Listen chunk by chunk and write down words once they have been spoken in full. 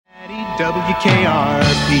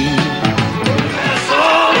WKRP.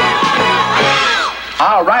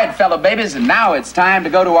 All right, fellow babies, and now it's time to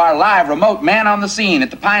go to our live remote man on the scene at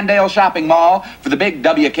the Pinedale Shopping Mall for the big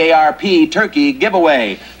WKRP turkey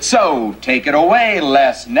giveaway. So, take it away,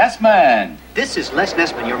 Les Nessman. This is Les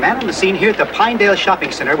Nessman, your man on the scene here at the Pinedale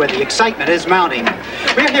Shopping Center where the excitement is mounting.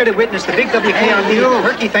 We're here to witness the big WKRP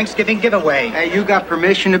Turkey Thanksgiving giveaway. Hey, you got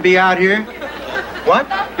permission to be out here? What?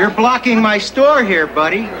 You're blocking my store here,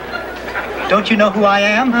 buddy. Don't you know who I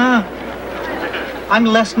am? I'm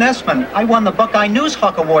Les Nessman. I won the Buckeye News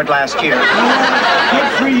Hawk Award last year.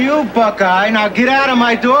 Good for you, Buckeye. Now get out of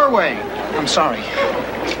my doorway. I'm sorry.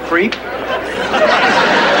 Creep.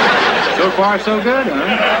 So far, so good,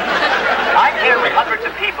 huh? I'm here with hundreds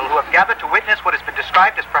of people who have gathered to witness what has been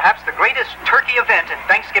described as perhaps the greatest turkey event in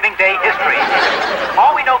Thanksgiving Day history.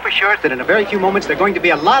 All we know for sure is that in a very few moments there are going to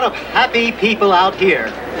be a lot of happy people out here.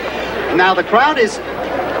 Now the crowd is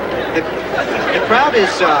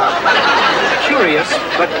curious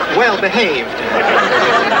but well behaved.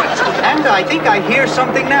 And I think I hear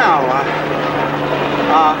something now.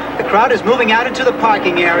 The crowd is moving out into the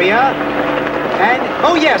parking area. And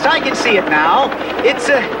oh yes, I can see it now. It's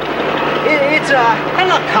a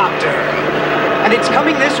helicopter, and it's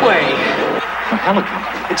coming this way. A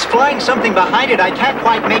helicopter? It's flying something behind it. I can't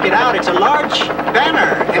quite make it out. It's a large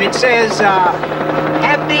banner, and it says,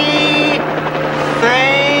 Happy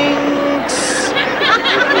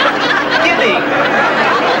Thanksgiving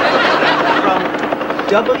from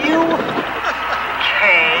WKRP.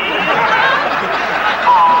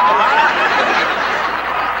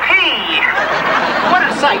 What a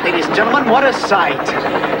sight, ladies and gentlemen, what a sight.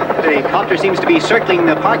 The copter seems to be circling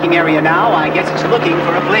the parking area now. I guess it's looking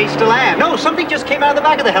for a place to land. No, something just came out of the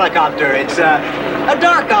back of the helicopter. It's a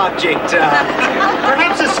dark object.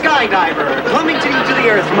 Perhaps a skydiver plummeting to the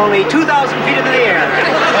earth from only 2,000 feet into the air.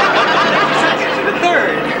 Second to the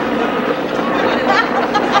third.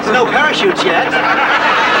 There's no parachutes yet.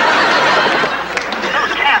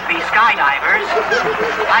 Those can't be skydivers.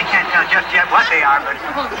 I can't tell just yet what they are, but...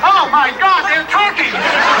 Oh, my God, they're turkeys!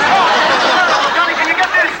 Oh, Johnny, can you get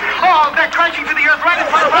this? Oh, they're crashing to the earth right in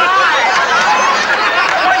front of our eyes!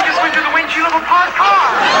 One just went through the windshield of a parked car!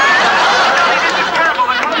 This is terrible.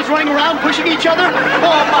 The cars running around, pushing each other.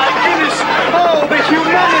 Oh, my goodness! Oh, the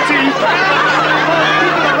humanity! Oh,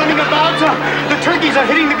 people are running about. The turkeys are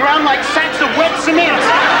hitting the ground like sacks of wet cement.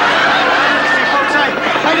 Folks,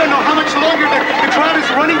 I don't know how much longer the crowd is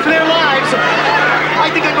running for their lives. I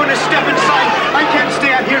think I'm going to step inside. I can't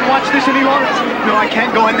stay out here and watch this any longer. No, I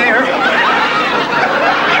can't go in there.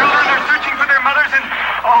 Children are searching for their mothers, and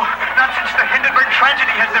not since the Hindenburg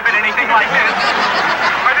tragedy has there been anything like this.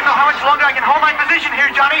 I don't know how much longer I can hold my position here,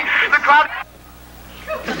 Johnny. The crowd...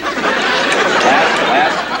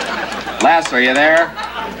 Les, are you there?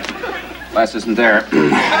 Les isn't there.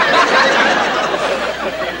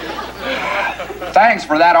 Thanks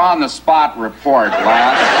for that on-the-spot report,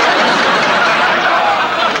 Les.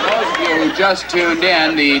 Those of you who just tuned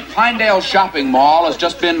in, the Pinedale Shopping Mall has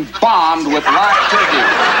just been bombed with live turkey.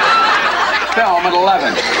 Film at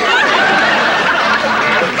 11.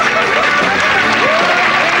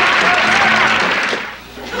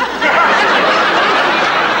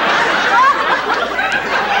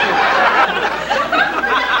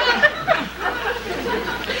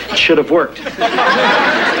 It should have worked.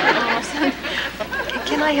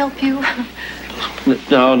 Can I help you?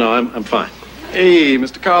 No, I'm fine. Hey,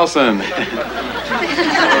 Mr. Carlson.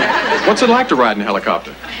 What's it like to ride in a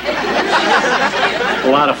helicopter? A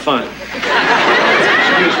lot of fun.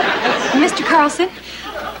 Mr. Carlson,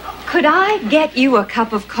 could I get you a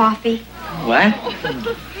cup of coffee? What?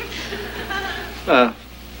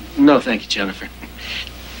 No, thank you, Jennifer.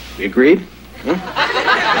 We agreed? Huh?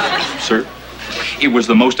 Sir? It was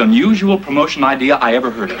the most unusual promotion idea I ever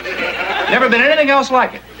heard of. Never been anything else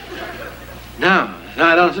like it. No,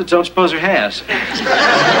 I don't suppose there has.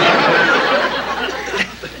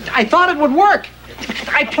 I thought it would work.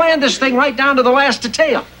 I planned this thing right down to the last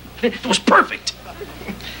detail. It was perfect.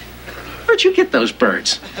 Where'd you get those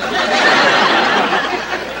birds?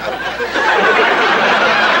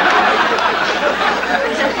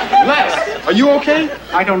 Les, are you okay?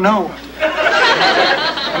 I don't know.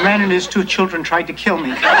 A man and his 2 children tried to kill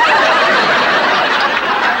me.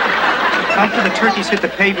 After the turkeys hit the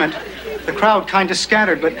pavement, the crowd kind of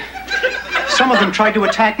scattered, but some of them tried to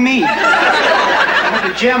attack me. I had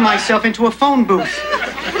to jam myself into a phone booth.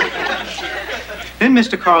 Then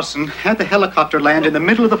Mr. Carlson had the helicopter land in the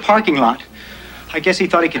middle of the parking lot. I guess he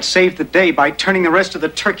thought he could save the day by turning the rest of the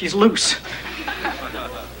turkeys loose.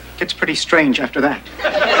 Gets pretty strange after that.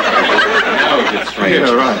 Oh, it's strange.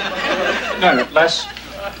 Yeah, right. No, Les,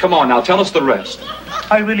 Come on, now, tell us the rest.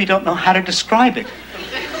 I really don't know how to describe it.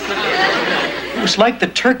 It was like the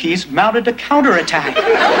turkeys mounted a counterattack.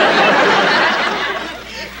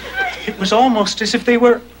 It was almost as if they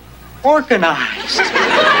were organized.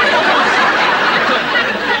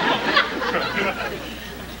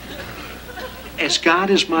 As God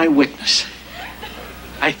is my witness,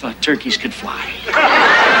 I thought turkeys could fly.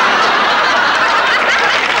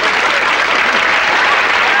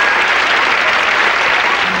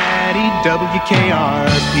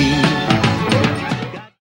 WKRP.